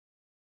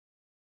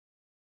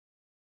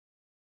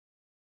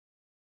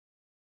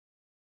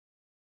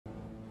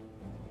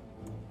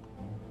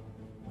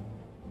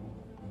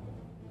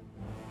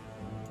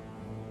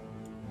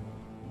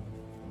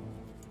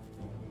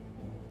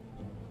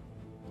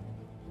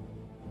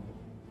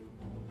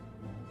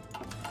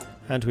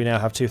And we now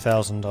have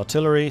 2,000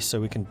 artillery,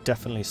 so we can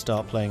definitely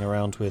start playing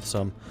around with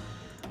some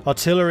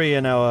artillery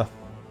in our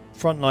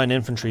frontline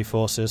infantry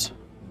forces.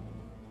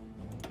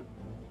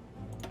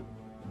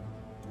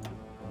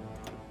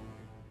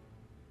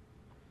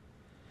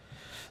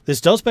 This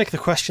does beg the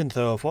question,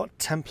 though, of what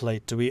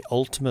template do we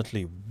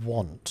ultimately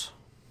want?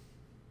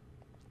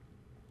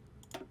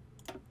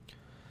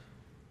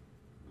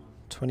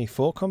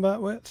 24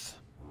 combat width?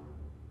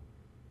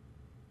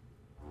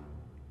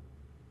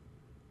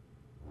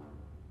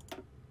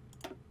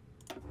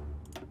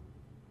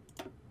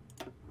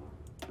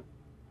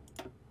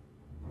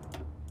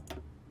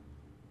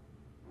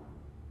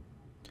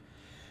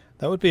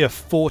 That would be a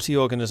 40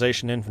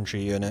 organization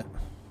infantry unit.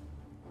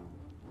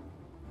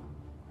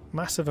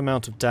 Massive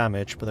amount of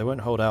damage, but they won't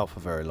hold out for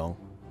very long.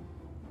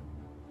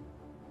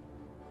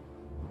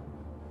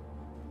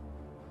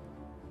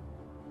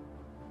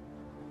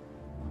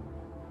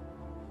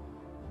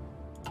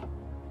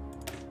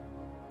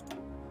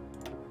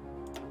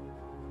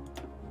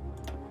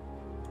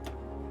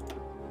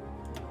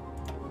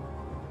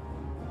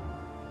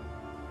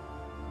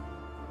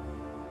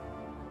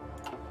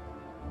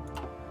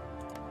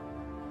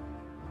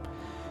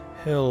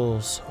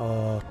 Hills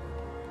are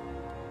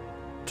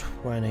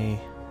 20.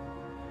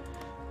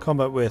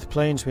 Combat width.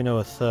 Plains we know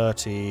are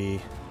 30.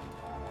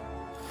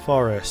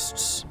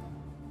 Forests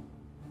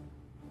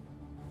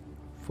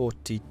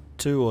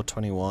 42 or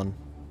 21.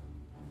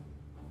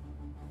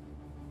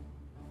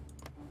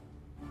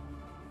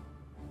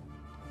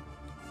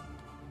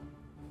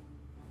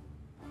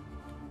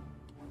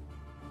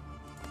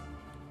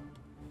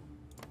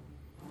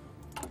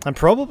 And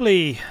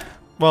probably...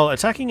 Well,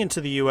 attacking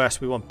into the US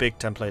we want big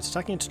templates.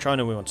 Attacking into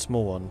China we want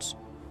small ones.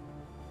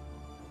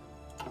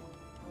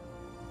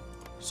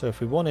 So if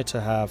we wanted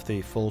to have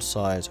the full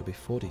size, it would be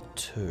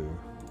 42.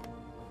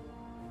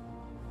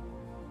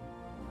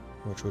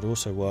 Which would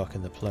also work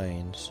in the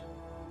plains.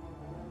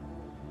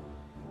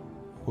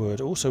 Would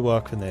also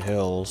work in the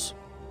hills.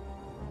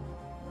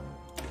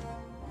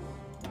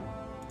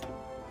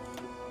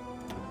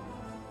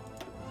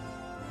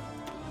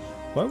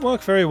 Won't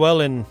work very well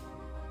in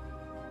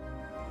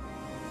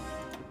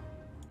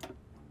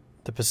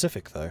the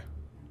Pacific, though.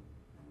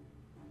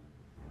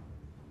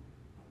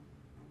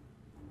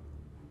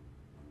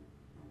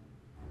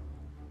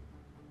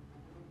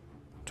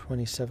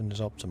 $27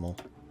 is optimal.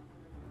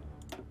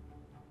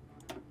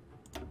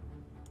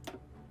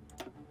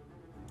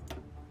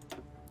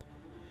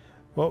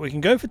 Well, we can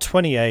go for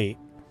 28,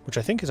 which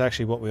I think is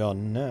actually what we are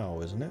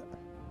now, isn't it?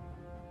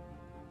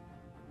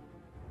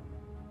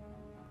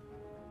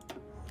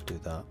 Let's do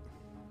that.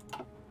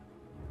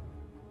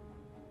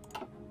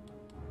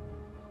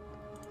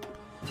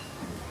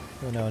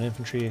 We're now an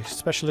infantry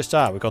specialist.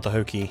 Ah, we got the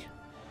hokey.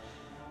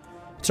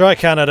 It's alright,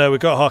 Canada, we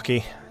got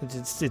hockey.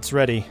 It's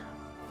ready.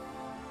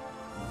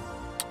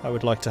 I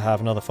would like to have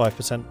another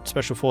 5%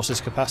 special forces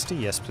capacity.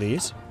 Yes,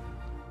 please.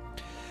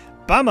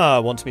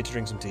 Bama wants me to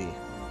drink some tea.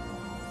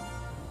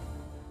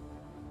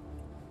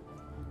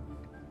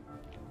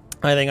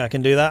 I think I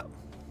can do that.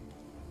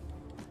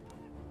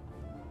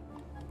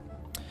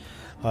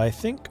 I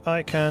think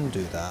I can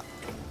do that.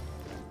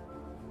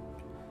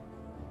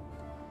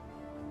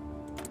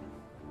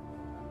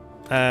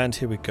 And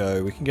here we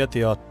go. We can get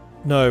the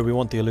no, we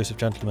want the elusive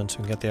gentleman, so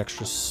we can get the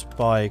extra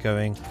spy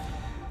going.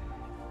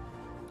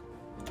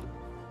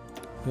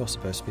 You're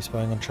supposed to be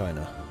spying on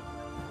China.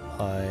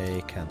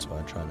 I can spy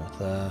on China.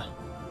 There.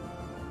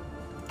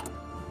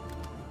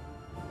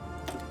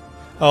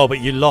 Oh,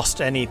 but you lost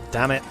any,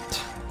 damn it.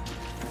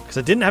 Because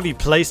I didn't have you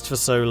placed for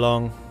so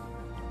long.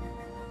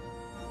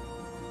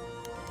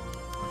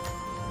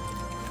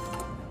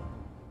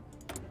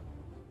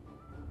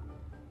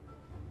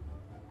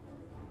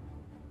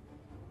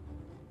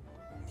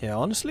 Yeah,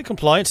 honestly,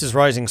 compliance is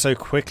rising so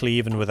quickly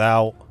even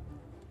without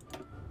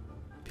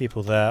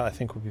people there. I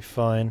think we'll be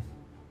fine.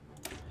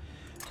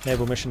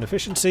 Naval mission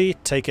efficiency,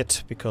 take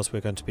it, because we're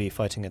going to be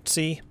fighting at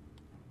sea.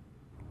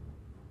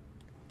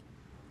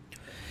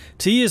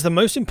 Tea is the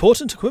most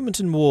important equipment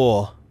in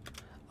war.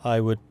 I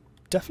would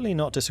definitely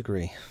not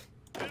disagree.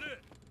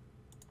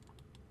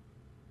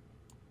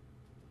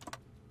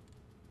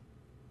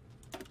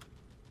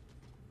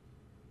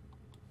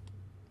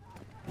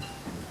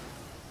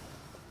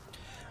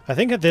 I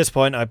think at this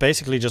point I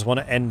basically just want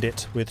to end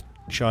it with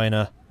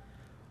China.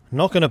 I'm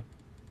not going to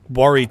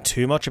worry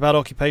too much about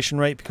occupation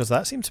rate because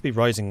that seems to be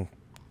rising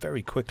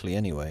very quickly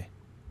anyway.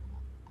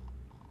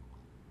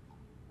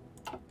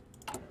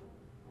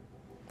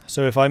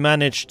 So if I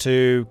manage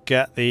to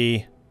get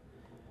the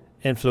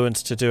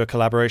influence to do a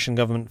collaboration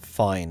government,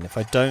 fine. If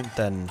I don't,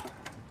 then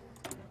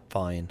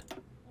fine.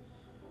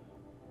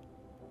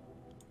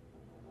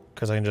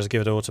 Because I can just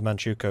give it all to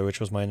Manchukuo, which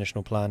was my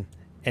initial plan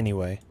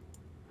anyway.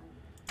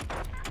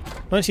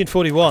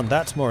 1941,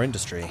 that's more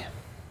industry.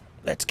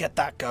 Let's get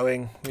that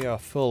going. We are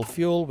full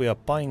fuel, we are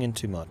buying in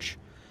too much.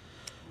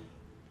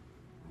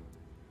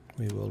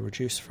 We will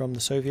reduce from the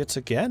Soviets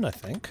again, I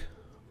think.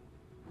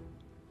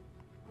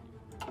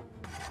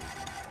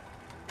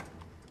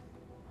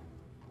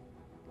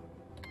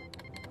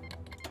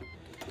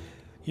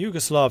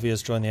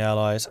 Yugoslavia's joined the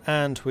Allies,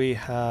 and we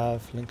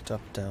have linked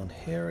up down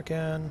here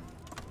again.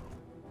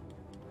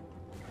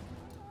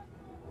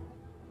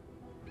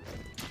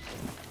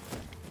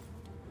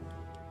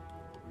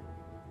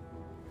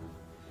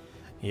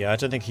 Yeah, I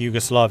don't think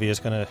Yugoslavia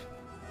is going to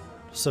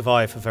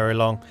survive for very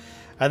long.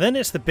 And then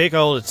it's the big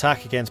old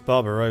attack against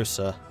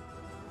Barbarossa.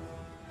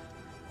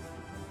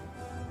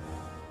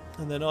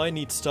 And then I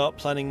need to start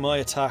planning my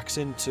attacks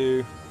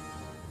into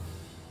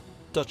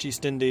Dutch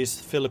East Indies,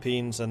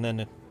 Philippines, and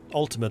then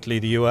ultimately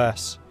the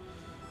US.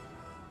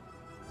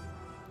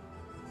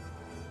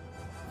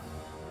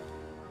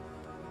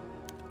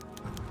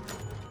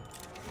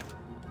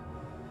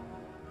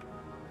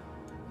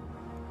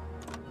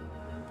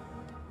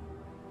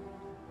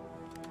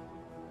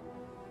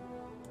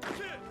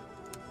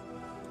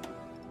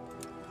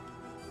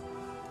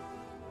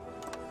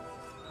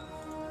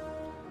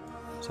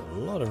 There's a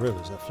lot of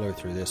rivers that flow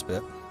through this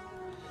bit.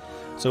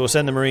 So we'll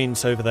send the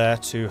Marines over there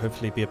to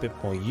hopefully be a bit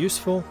more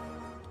useful.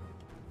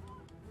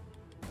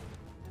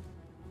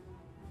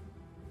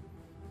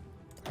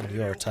 And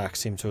your attacks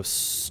seem to have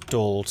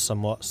stalled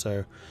somewhat,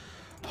 so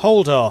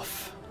hold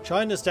off.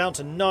 China's down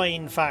to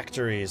 9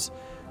 factories.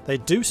 They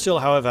do still,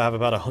 however, have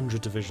about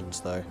 100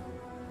 divisions, though.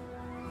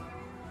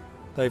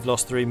 They've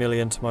lost 3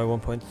 million to my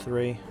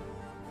 1.3.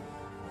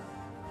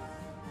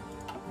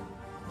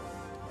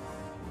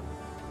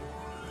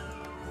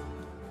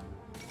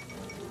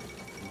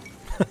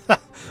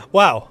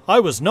 Wow, I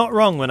was not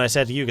wrong when I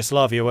said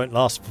Yugoslavia won't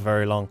last for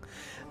very long.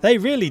 They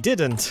really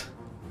didn't.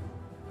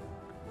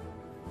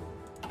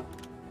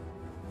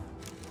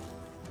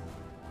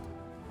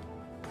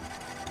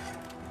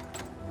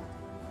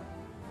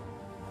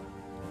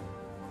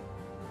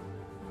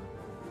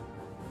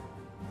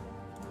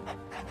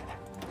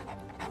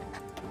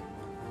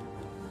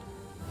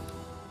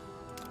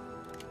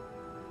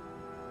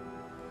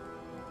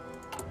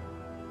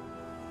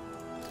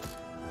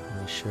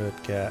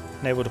 Should get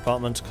naval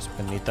department because we're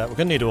going to need that. We're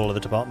going to need all of the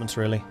departments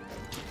really,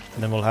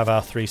 and then we'll have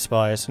our 3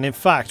 spies. And in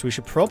fact, we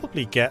should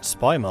probably get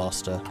spy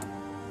master.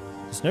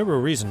 There's no real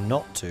reason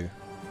not to.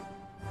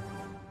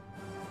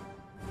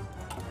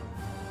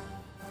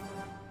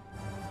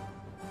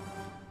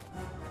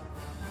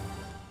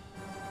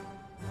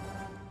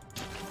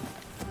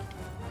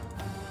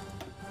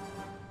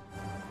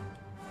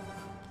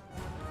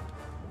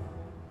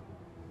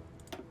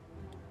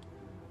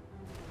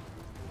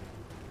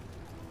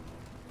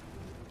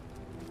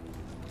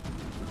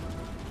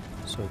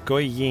 So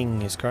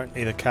Guiying is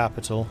currently the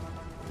capital.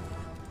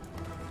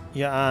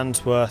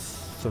 Yaan's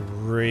worth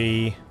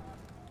 3.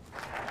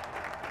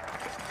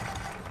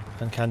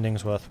 And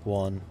Kanding's worth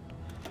 1.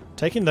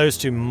 Taking those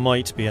 2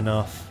 might be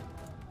enough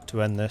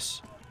to end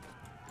this.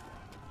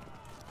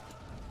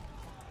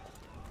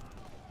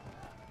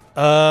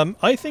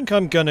 I think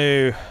I'm going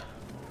to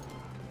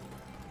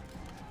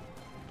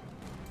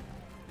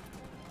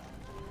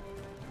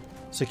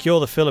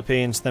secure the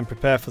Philippines, then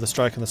prepare for the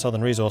strike in the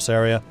southern resource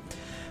area.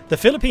 The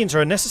Philippines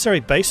are a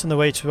necessary base on the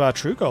way to our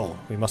true goal.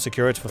 We must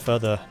secure it for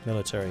further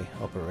military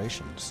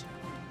operations.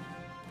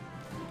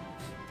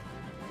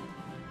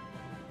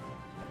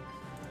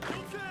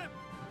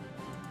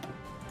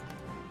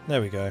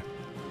 There we go.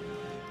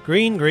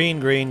 Green, green,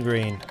 green,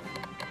 green.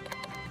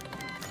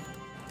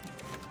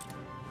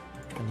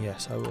 And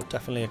yes, I will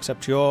definitely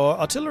accept your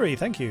artillery,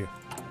 thank you.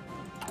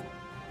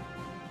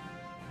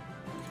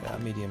 Okay, our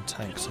medium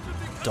tanks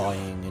are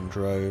dying in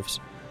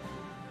droves.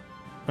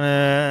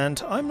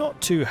 And I'm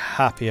not too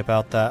happy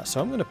about that,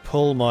 so I'm going to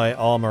pull my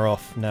armor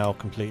off now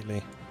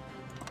completely.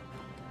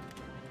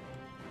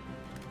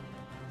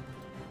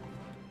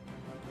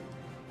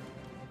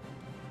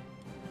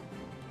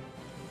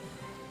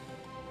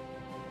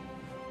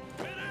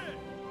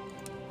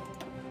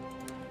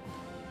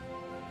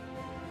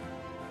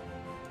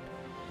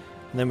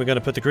 And then we're going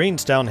to put the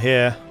greens down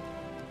here.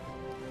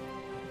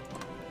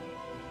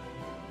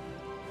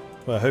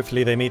 Well,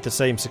 hopefully they meet the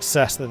same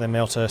success that they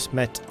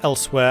met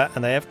elsewhere,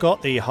 and they have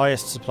got the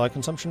highest supply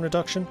consumption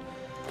reduction.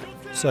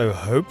 So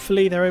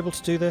hopefully they're able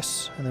to do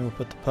this, and then we'll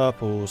put the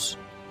purples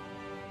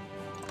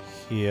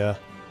here,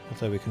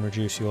 although we can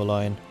reduce your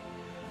line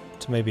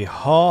to maybe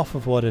half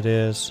of what it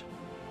is.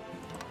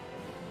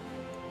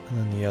 And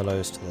then the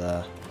yellows to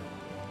there.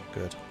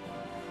 Good.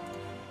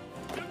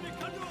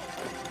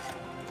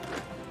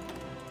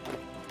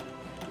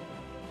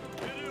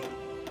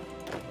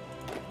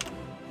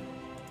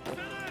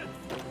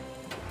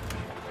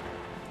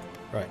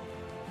 Right.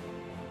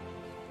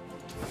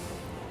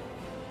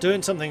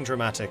 Doing something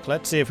dramatic.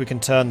 Let's see if we can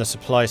turn the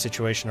supply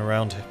situation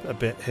around a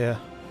bit here.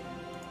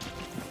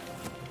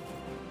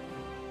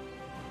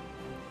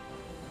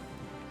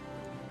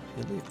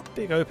 If you leave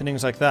big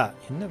openings like that,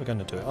 you're never going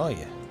to do it, are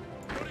you?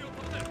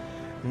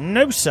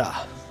 No, sir!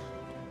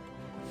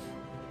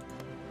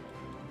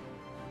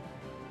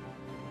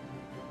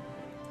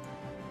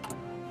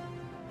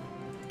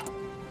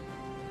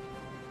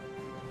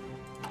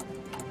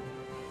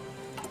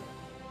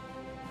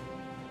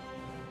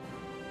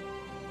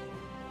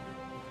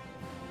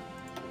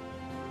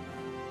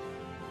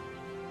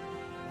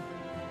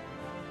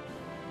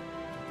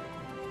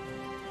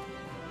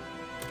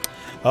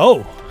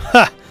 Oh!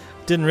 Ha!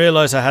 Didn't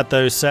realise I had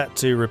those set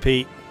to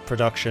repeat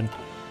production.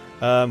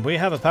 We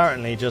have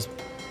apparently just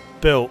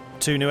built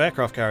 2 new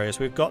aircraft carriers.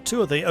 We've got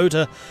 2 of the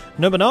Oda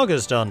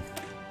Nobunaga's done.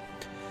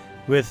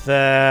 With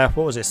their,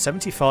 what was it,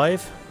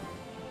 75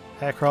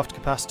 aircraft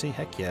capacity?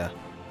 Heck yeah.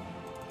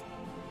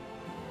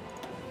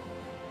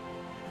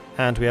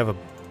 And we have a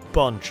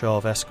bunch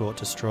of escort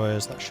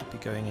destroyers that should be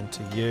going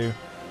into you.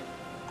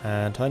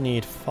 And I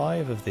need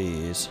 5 of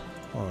these.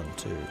 1,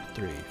 2,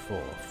 3,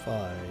 4,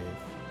 5,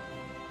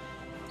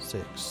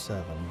 6,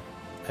 7,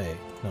 8,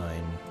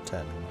 9,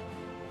 10.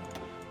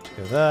 To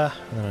go there.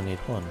 And then I need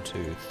 1,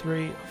 2,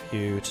 3 of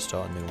you to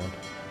start a new one.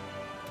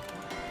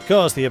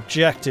 Because the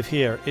objective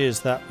here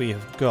is that we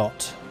have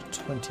got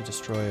 20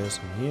 destroyers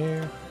in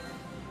you.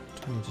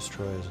 20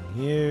 destroyers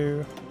in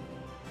you.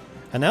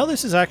 And now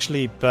this is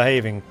actually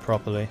behaving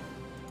properly.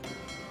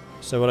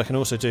 So what I can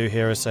also do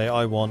here is say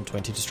I want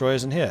 20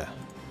 destroyers in here.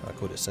 I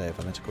called it save,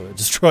 I meant to call it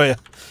destroyer.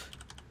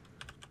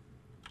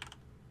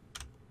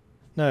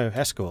 No,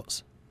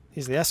 escorts.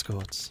 These are the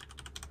escorts.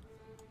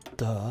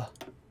 Duh.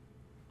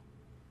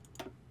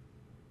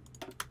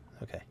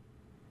 Okay.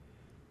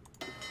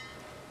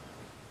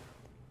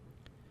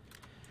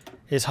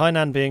 Is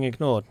Hainan being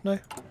ignored? No,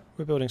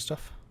 we're building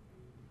stuff.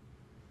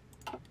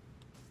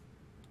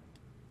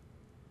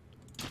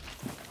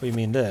 Oh, you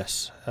mean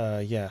this?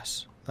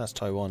 Yes. That's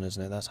Taiwan,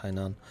 isn't it? That's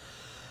Hainan.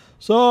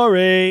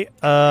 Sorry!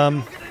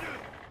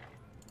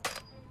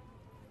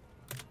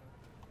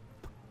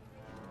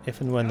 If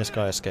and when this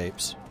guy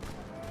escapes,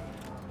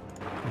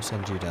 I'll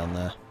send you down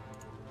there.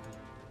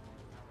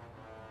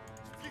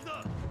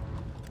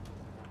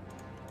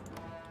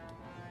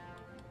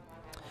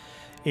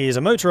 He's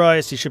a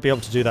motorized, he should be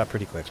able to do that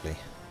pretty quickly.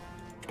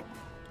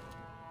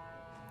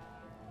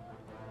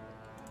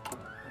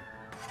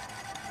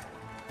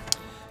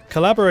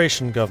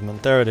 Collaboration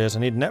government, there it is. I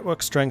need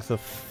network strength of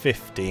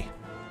 50.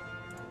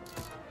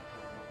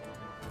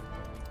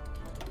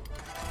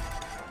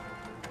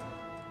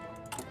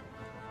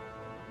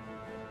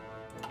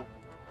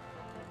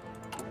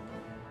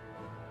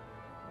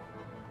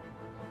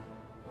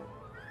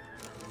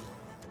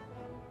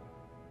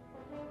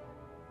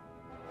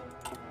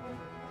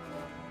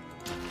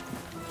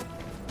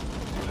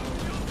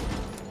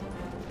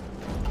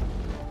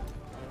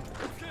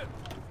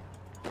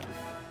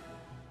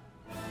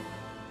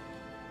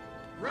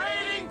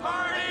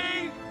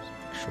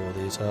 Sure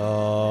these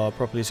are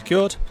properly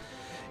secured.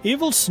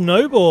 Evil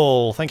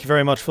Snowball, thank you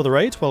very much for the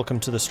raid. Welcome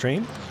to the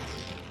stream.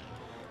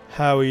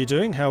 How are you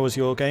doing? How was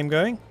your game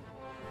going?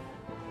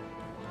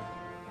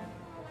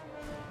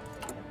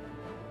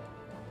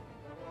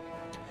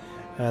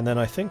 And then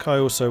I think I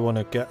also want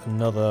to get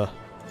another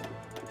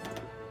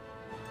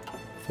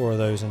 4 of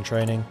those in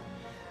training.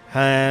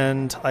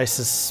 And I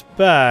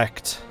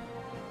suspect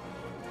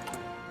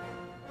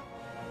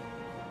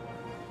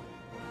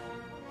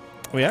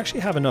we actually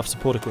have enough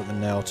support equipment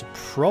now to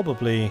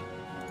probably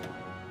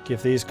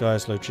give these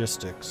guys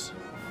logistics.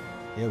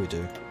 Yeah, we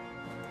do.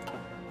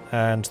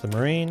 And the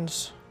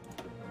Marines.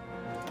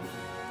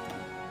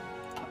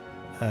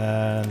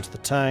 And the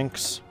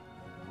tanks.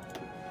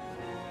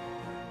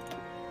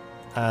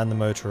 And the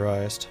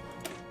motorized.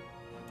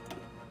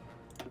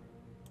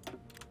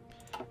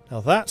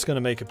 Now that's going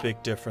to make a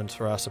big difference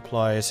for our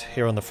supplies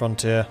here on the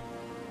frontier.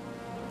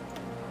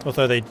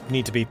 Although they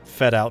need to be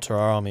fed out to our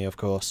army, of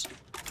course.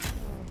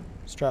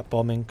 Strap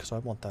bombing, because I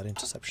want that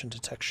interception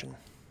detection.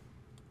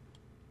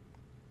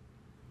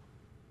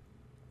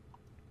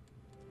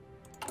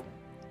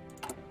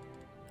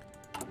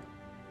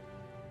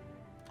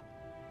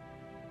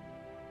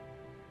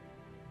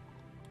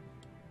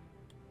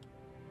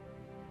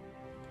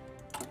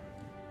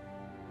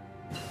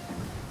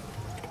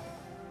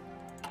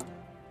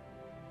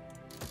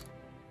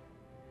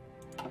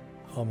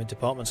 Army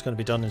department's going to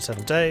be done in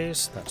 7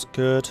 days. That's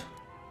good.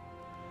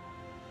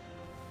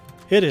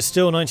 It is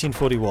still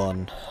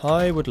 1941.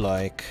 I would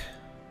like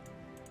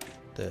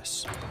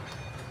this.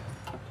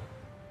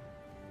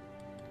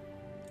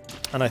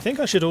 And I think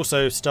I should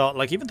also start,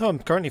 like, even though I'm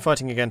currently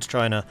fighting against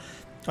China,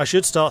 I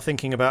should start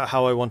thinking about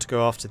how I want to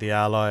go after the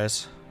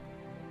Allies.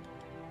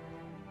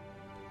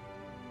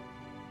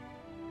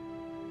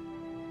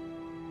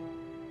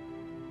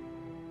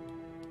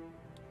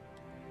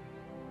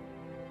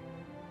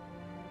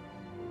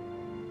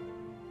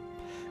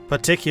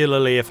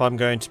 Particularly if I'm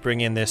going to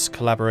bring in this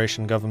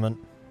collaboration government.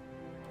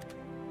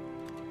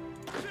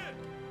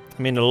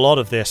 I mean, a lot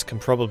of this can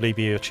probably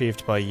be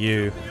achieved by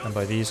you and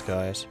by these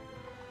guys.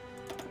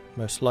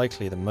 Most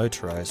likely the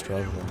motorized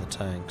rather than the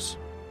tanks.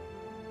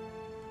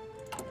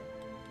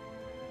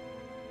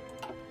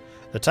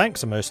 The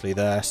tanks are mostly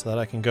there so that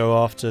I can go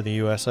after the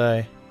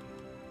USA.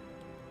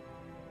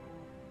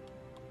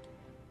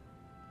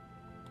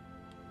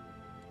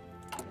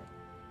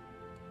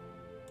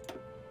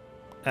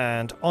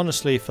 And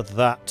honestly, for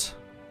that,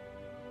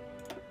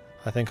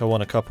 I think I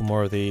want a couple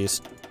more of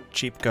these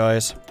cheap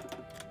guys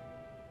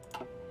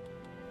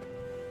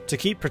to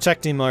keep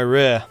protecting my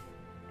rear.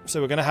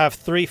 So we're going to have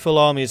 3 full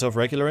armies of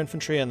regular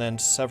infantry and then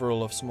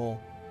several of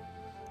small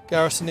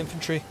garrison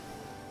infantry.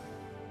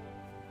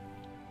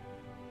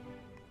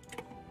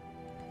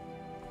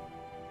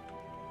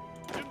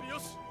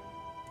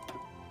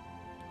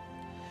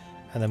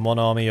 And then one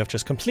army of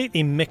just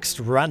completely mixed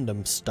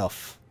random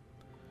stuff.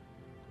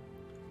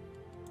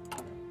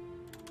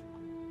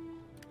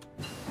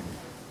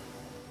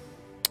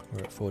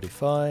 We're at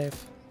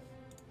 45.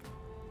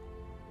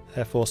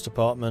 Air Force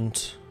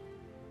Department.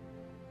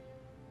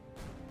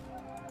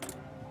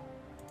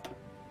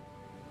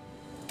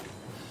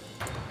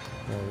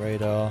 More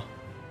radar.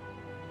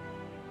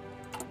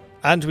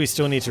 And we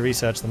still need to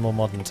research the more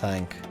modern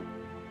tank.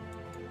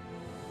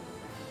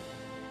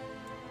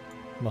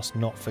 Must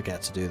not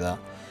forget to do that.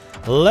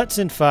 Let's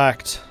in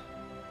fact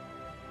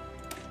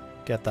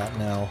get that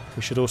now.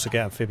 We should also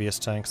get amphibious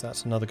tanks.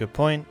 That's another good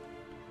point.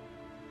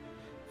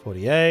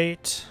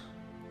 48.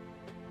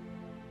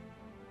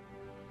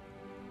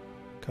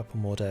 Couple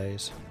more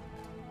days.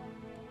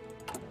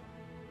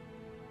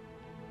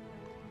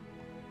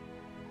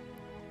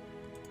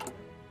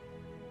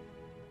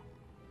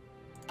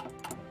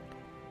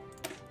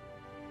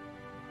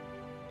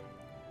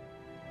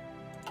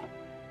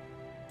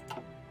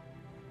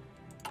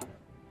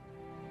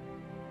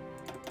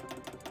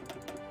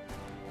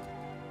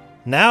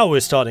 Now we're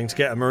starting to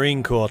get a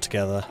Marine Corps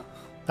together.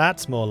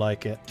 That's more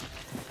like it.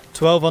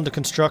 12 under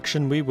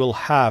construction. We will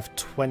have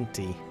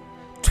 20.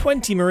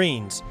 20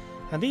 Marines.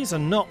 And these are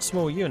not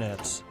small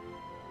units.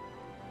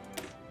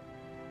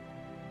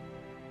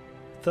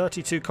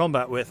 32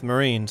 combat with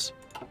Marines.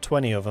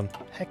 20 of them.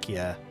 Heck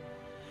yeah.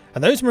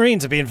 And those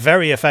Marines have been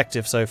very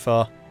effective so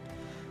far.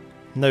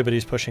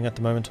 Nobody's pushing at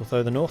the moment,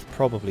 although the North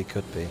probably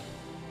could be.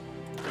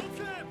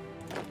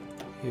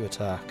 You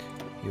attack.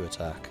 You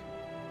attack.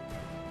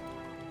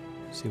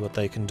 See what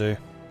they can do.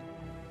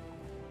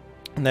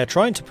 And they're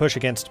trying to push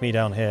against me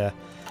down here.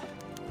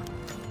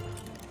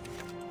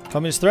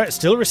 Communist threat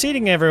still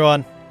receding,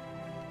 everyone.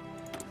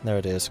 There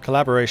it is.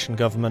 Collaboration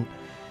government.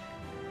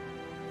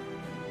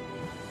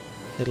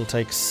 It'll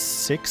take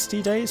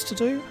 60 days to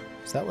do?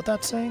 Is that what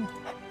that's saying?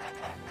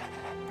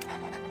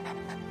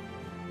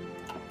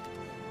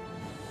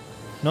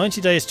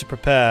 90 days to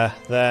prepare,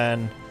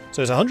 then...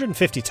 So it's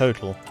 150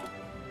 total.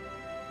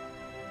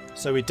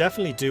 So we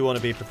definitely do want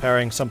to be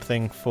preparing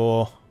something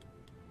for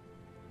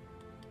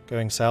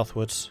going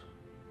southwards.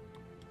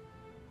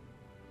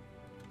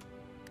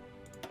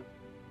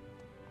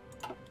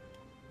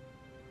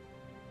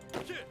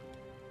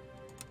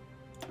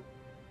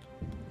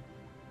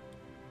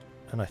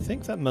 And I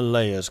think that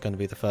Malaya is going to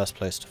be the first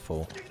place to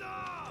fall.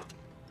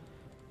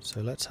 So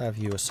let's have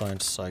you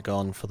assigned to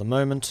Saigon for the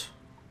moment.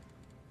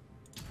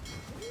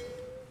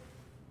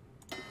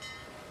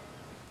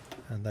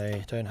 And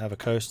they don't have a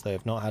coast. They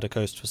have not had a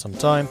coast for some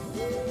time.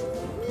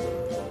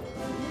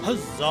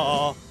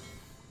 Huzzah!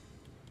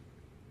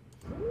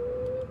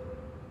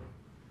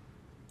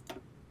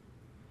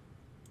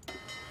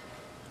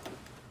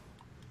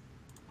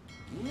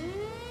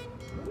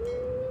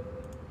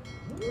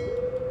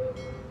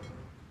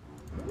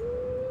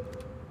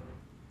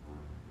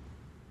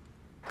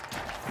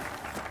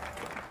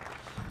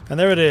 And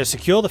there it is.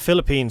 Secure the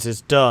Philippines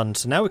is done.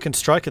 So now we can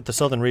strike at the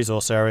southern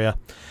resource area.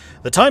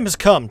 The time has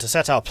come to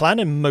set our plan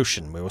in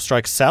motion. We will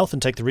strike south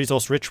and take the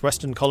resource-rich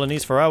western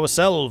colonies for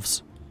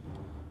ourselves.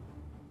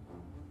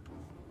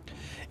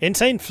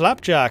 Insane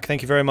Flapjack,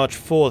 thank you very much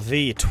for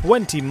the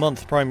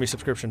 20-month primary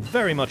subscription.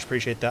 Very much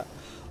appreciate that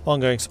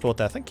ongoing support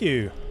there. Thank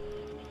you.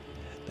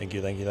 Thank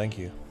you, thank you, thank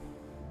you.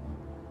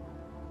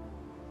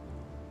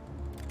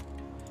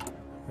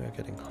 We're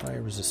getting high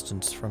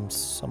resistance from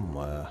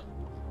somewhere.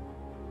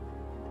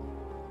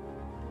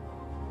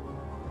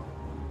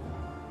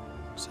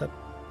 Except,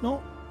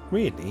 not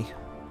really.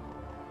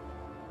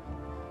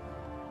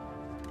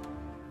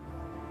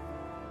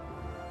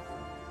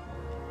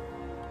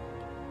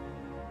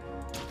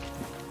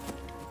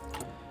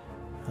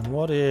 And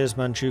what is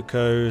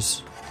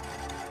Manchukuo's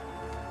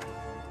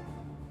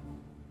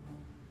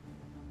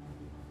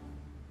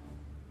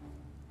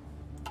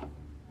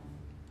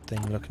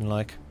thing looking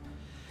like?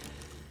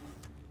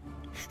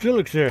 Still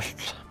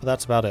exists, but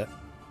that's about it.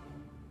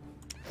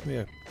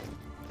 Yeah.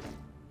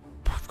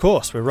 Of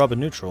course, we're rubber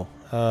neutral.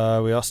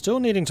 We are still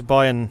needing to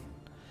buy an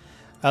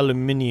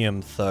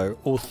aluminium, though.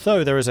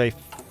 Although there is a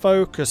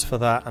focus for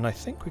that, and I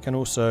think we can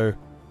also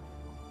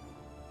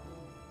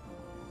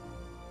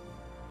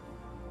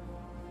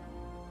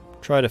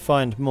try to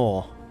find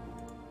more.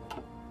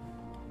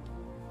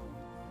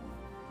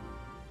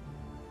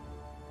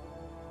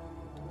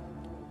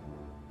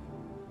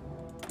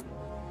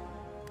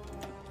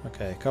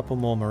 Okay, a couple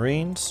more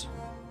Marines,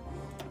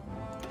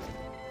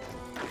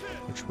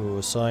 which we'll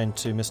assign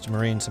to Mr.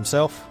 Marines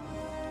himself.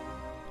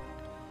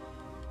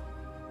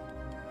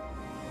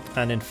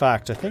 And in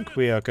fact, I think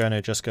we are going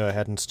to just go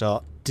ahead and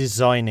start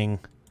designing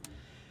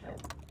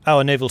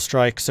our naval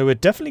strike. So we're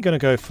definitely going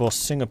to go for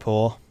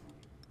Singapore.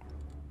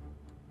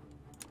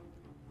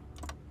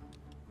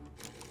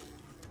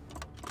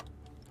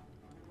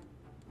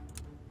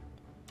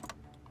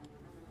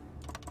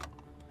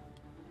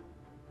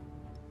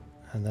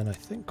 And then I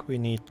think we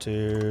need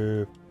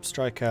to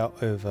strike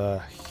out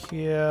over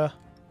here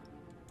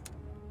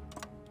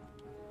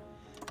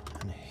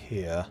and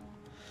here.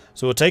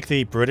 So we'll take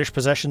the British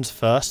possessions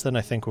first, then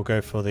I think we'll go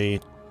for the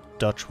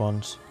Dutch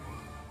ones.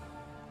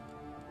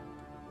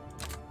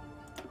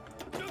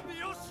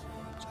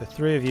 So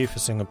 3 of you for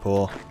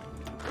Singapore.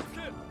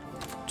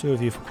 2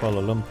 of you for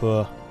Kuala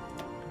Lumpur.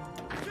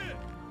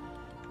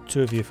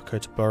 2 of you for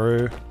Kota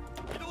Baru.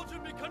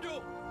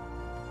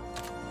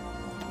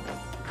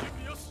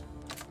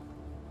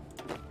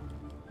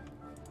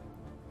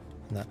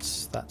 And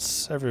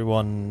that's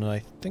everyone, I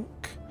think.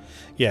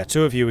 Yeah,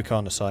 2 of you we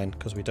can't assign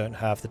because we don't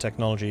have the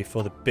technology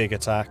for the big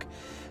attack.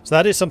 So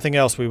that is something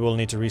else we will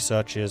need to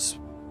research, is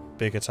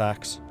big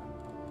attacks.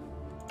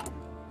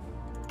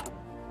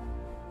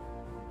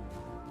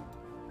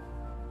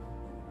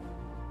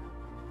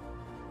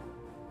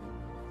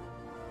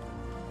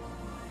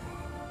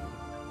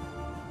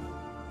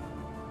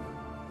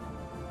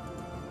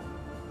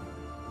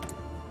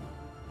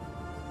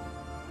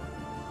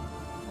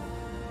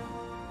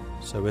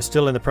 So we're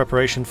still in the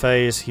preparation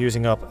phase,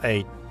 using up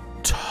a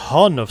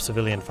ton of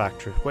civilian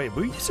factories. Wait,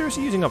 were you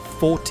seriously using up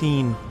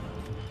 14?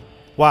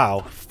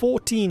 Wow,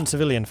 14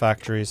 civilian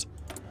factories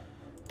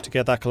to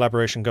get that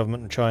collaboration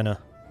government in China.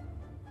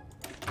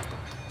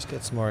 Let's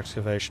get some more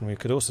excavation. We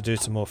could also do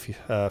some more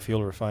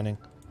fuel refining.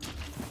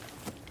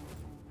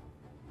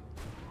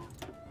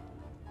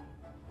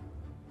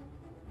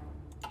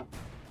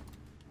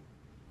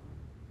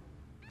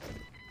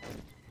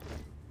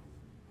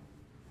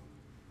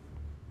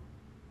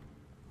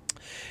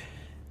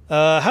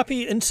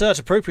 Happy insert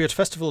appropriate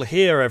festival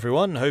here,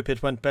 everyone. Hope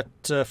it went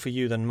better for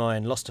you than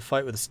mine. Lost a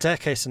fight with a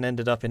staircase and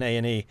ended up in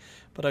A&E.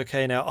 But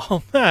okay now.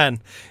 Oh man,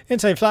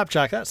 Insane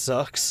Flapjack, that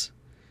sucks.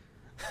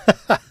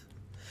 Oh,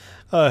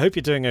 I hope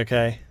you're doing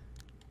okay.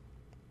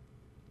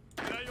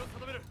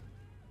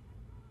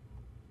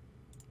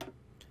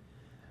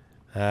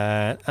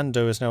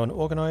 Ando is now an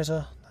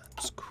organizer.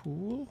 That's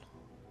cool.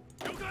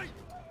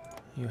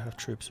 You have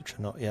troops which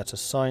are not yet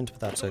assigned,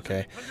 but that's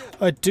okay.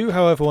 I do,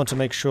 however, want to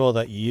make sure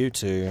that you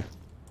two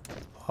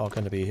are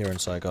going to be here in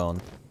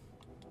Saigon,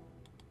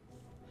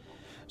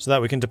 so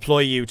that we can deploy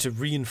you to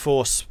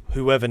reinforce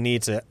whoever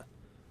needs it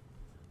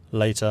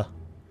later.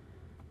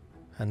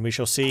 And we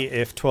shall see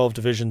if 12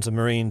 divisions of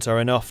Marines are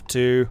enough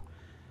to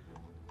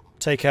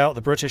take out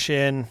the British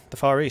in the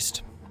Far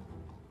East.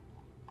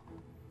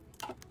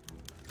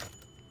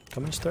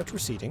 Communist threat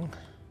receding.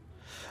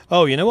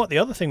 Oh, you know what? The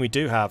other thing we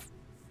do have,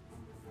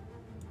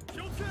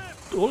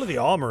 all of the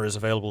armor is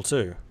available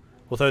too.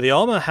 Although the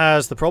armor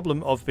has the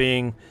problem of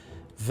being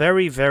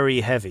very,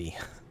 very heavy.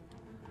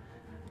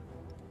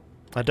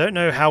 I don't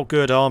know how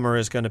good armor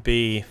is going to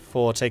be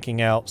for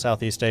taking out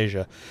Southeast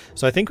Asia.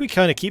 So I think we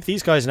kind of keep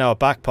these guys in our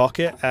back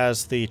pocket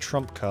as the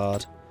trump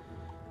card,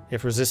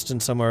 if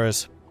resistance somewhere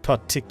is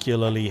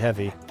particularly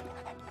heavy.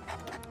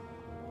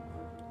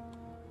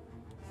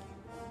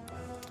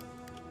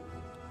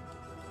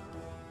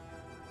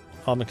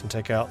 Armor can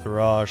take out the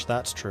Raj,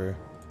 that's true.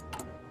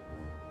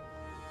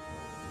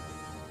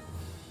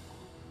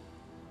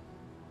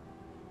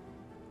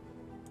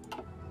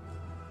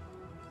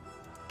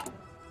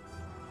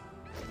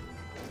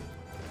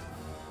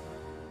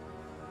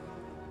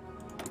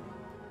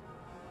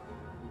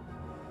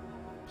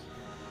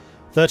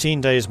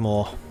 "13 days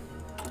more."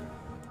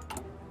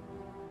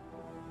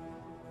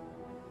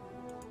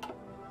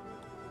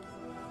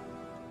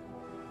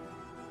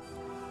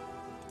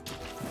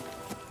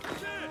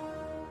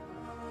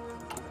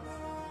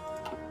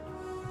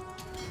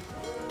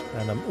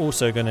 And I'm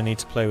also going to need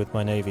to play with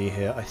my navy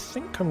here. I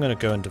think I'm going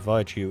to go and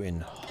divide you in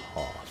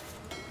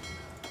half.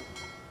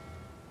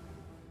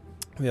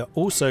 We are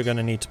also going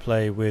to need to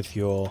play with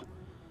your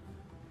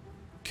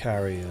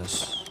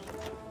carriers.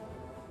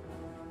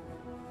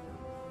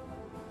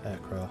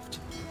 Aircraft.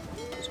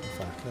 So in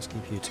fact, let's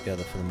keep you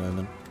together for the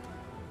moment.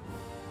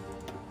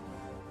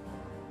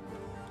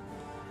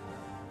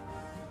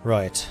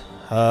 Right.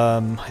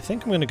 I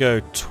think I'm going to go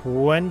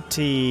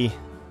 20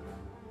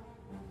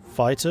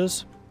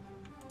 fighters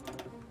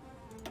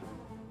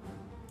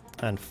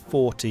and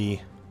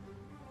 40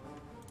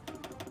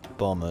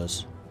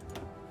 bombers.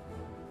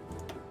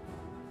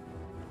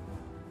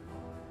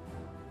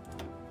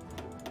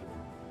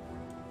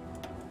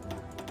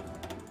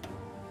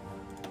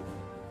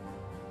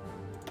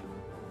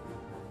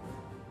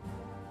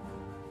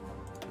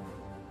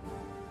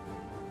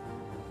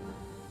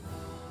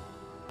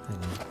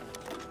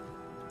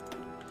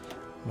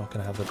 I'm not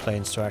going to have the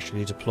planes to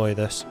actually deploy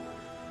this.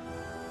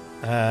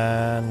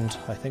 And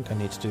I think I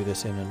need to do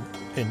this in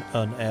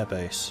an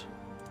airbase.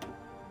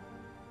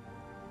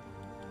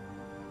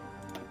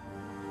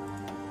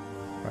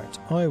 Right,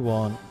 I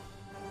want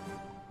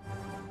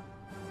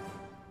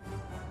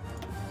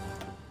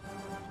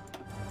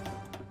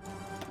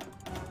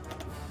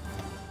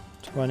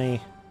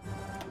 20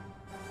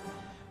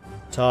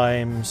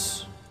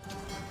 times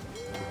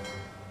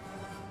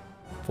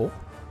 4.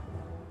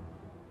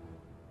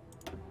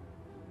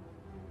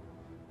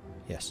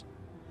 Yes.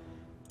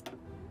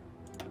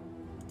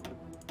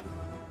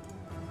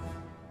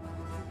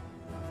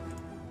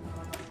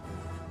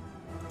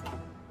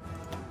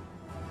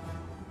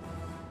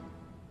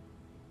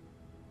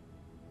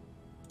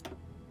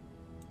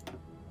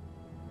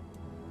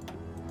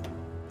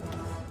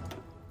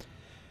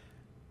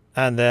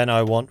 And then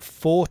I want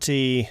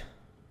 40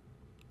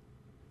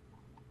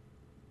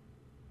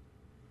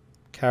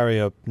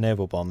 carrier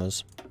naval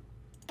bombers.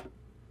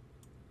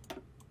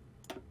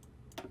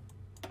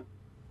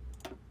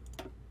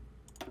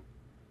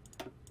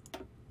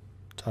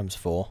 Times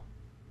 4.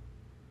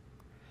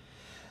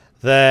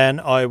 Then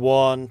I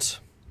want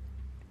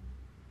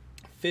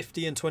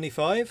 50 and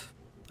 25,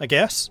 I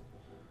guess.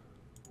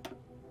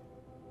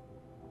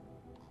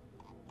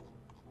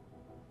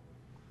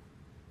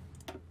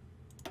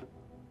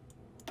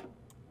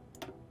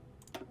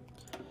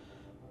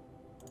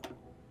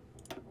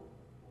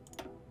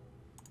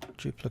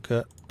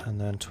 Duplicate, and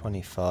then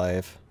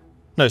 25.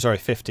 No, sorry,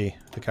 50,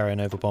 the carrier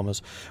naval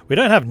bombers. We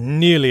don't have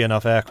nearly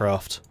enough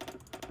aircraft.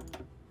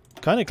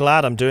 Kind of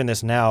glad I'm doing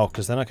this now,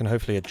 because then I can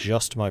hopefully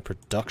adjust my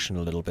production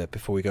a little bit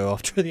before we go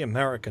after the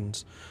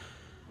Americans.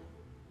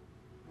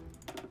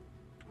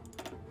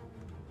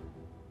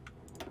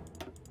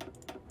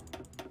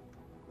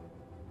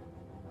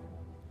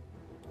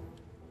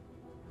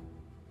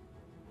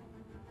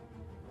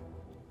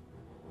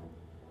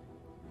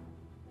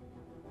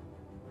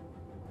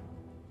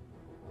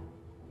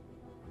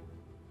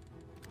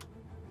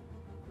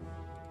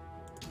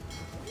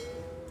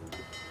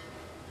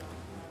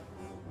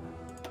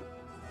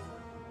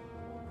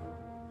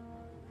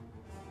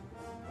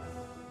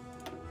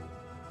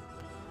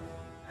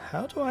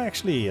 How do I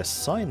actually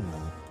assign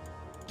them?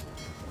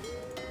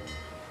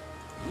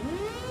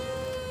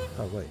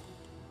 Oh, wait.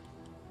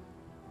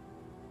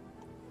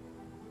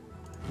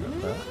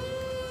 There.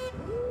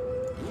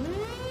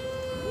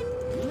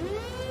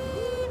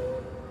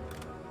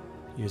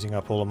 Using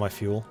up all of my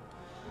fuel.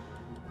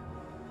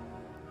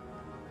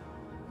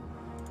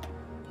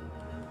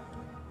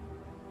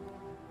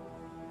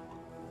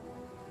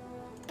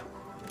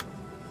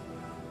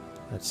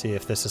 Let's see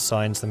if this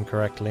assigns them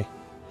correctly.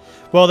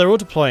 Well, they're all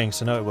deploying,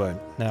 so no it won't.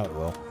 Now it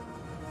will.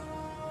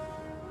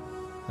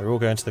 They're all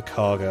going to the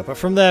cargo, but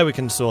from there we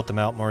can sort them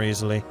out more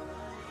easily.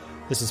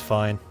 This is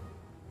fine.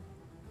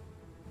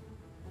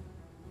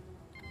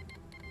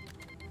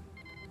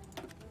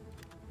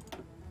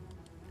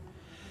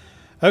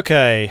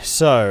 Okay,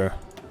 so...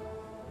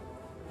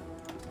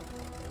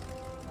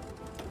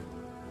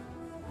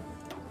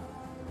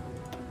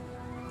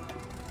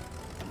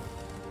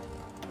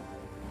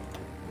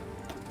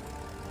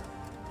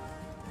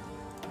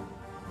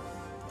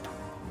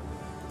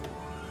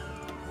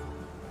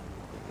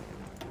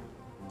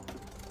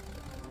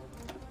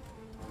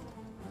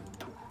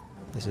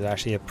 This is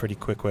actually a pretty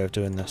quick way of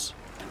doing this.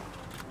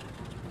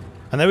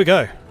 And there we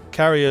go.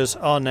 Carriers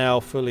are now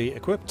fully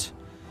equipped.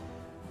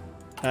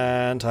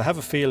 And I have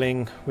a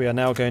feeling we are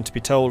now going to be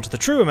told the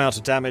true amount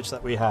of damage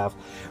that we have.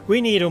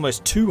 We need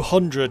almost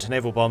 200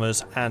 naval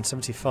bombers and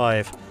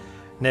 75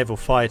 naval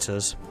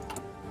fighters.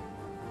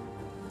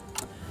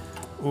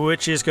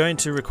 Which is going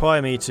to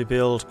require me to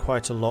build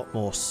quite a lot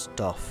more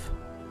stuff.